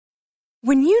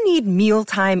When you need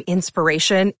mealtime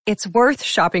inspiration, it's worth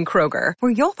shopping Kroger,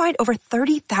 where you'll find over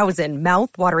 30,000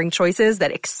 mouth-watering choices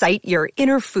that excite your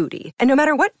inner foodie. And no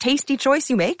matter what tasty choice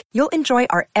you make, you'll enjoy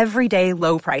our everyday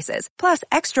low prices, plus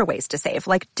extra ways to save,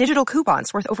 like digital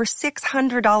coupons worth over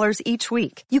 $600 each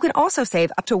week. You can also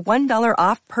save up to $1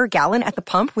 off per gallon at the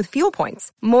pump with fuel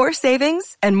points. More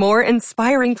savings and more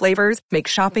inspiring flavors make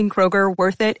shopping Kroger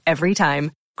worth it every time.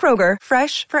 Kroger,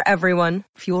 fresh for everyone.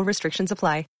 Fuel restrictions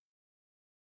apply.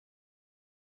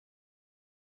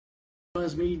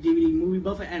 It's me, DVD Movie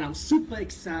Buffet, and I'm super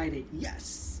excited,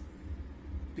 yes!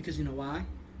 Because you know why?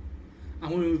 I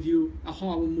want to review a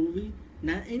horror movie,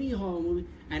 not any horror movie,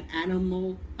 an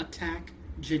animal attack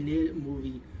genre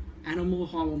movie. Animal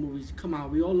horror movies, come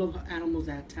on, we all love animals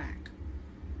that attack.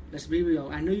 Let's be real,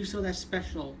 I know you saw that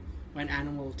special when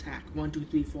animal attack, 1, 2,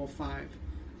 3, 4, 5. I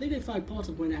think they 5 parts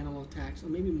of when animal attacks, or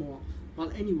maybe more. Well,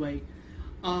 anyway,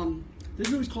 this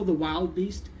movie's called The Wild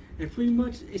Beast, and pretty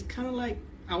much, it's kind of like,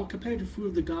 I would compare it to Food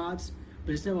of the Gods,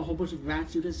 but instead of a whole bunch of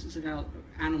rats, you just got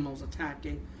animals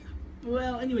attacking.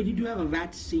 Well, anyway, you do have a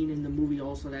rat scene in the movie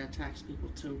also that attacks people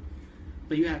too.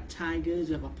 But you have tigers,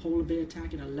 you have a polar bear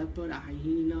attacking a leopard, a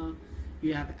hyena,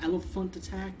 you have elephant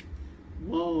attack.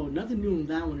 Whoa, nothing new in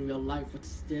that one in real life, but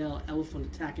still,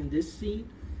 elephant attack in this scene,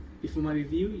 before my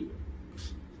review.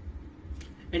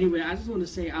 Anyway, I just want to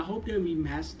say, I hope they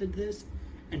remastered this,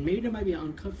 and maybe there might be an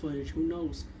uncut footage, who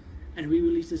knows? And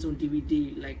re-release this on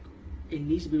DVD, like, it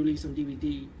needs to be released on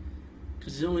DVD,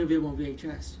 because it's only available on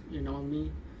VHS, you know what I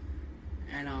mean?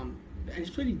 And it's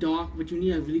pretty dark, but you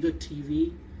need a really good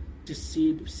TV to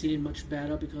see it much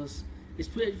better, because it's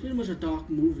pretty much a dark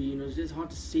movie, you know, it's just hard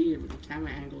to see it with the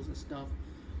camera angles and stuff.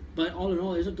 But all in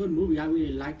all, it's a good movie. I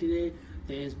really liked it.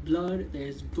 There's blood,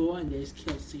 there's gore, and there's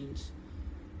kill scenes.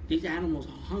 These animals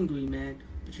are hungry, man,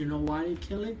 but you know why they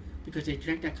kill it? Because they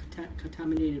drank that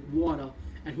contaminated water.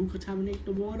 And who contaminates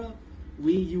the water?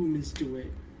 We humans do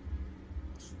it.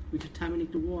 We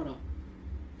contaminate the water.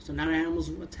 So now the animals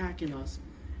are attacking us.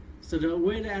 So the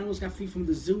way the animals got free from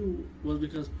the zoo was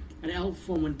because an elf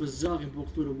form went berserk and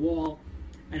broke through the wall,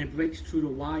 and it breaks through the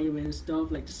wire and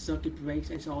stuff, like the circuit breaks,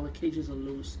 and so all the cages are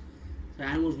loose. So the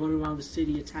animals running around the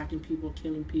city attacking people,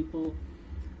 killing people,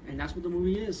 and that's what the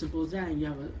movie is, simple as that. And you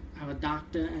have a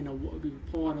doctor and a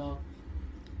reporter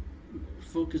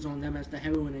focus on them as the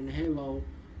heroine and the hero,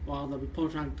 while the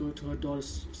reporter trying to go to her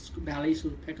daughter's ballet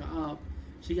school to pick her up.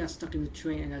 She got stuck in the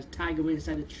train, and there's a tiger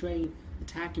inside the train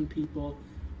attacking people,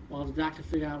 while the doctor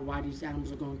figure out why these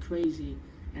animals are going crazy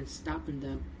and stopping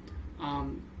them.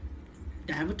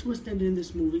 They have a twist ending in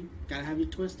this movie. Gotta have your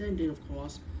twist ending, of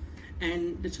course.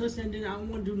 And the twist ending, I don't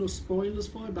want to do no spoilers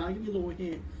for it, but I'll give you a little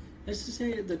hint. Let's just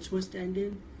say the twist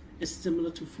ending is similar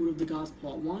to Food of the Gods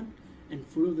Part 1 and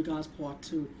Food of the Gods Part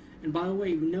 2. And by the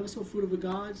way, if you never saw Food of the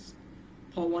Gods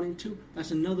Part 1 and 2,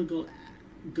 that's another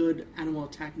good animal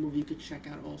attack movie you could check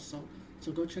out also.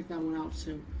 So go check that one out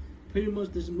too. Pretty much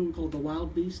there's a movie called The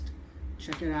Wild Beast.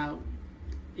 Check it out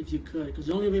if you could, because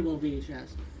it's only available on VHS.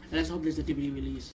 And let's hope there's a DVD release.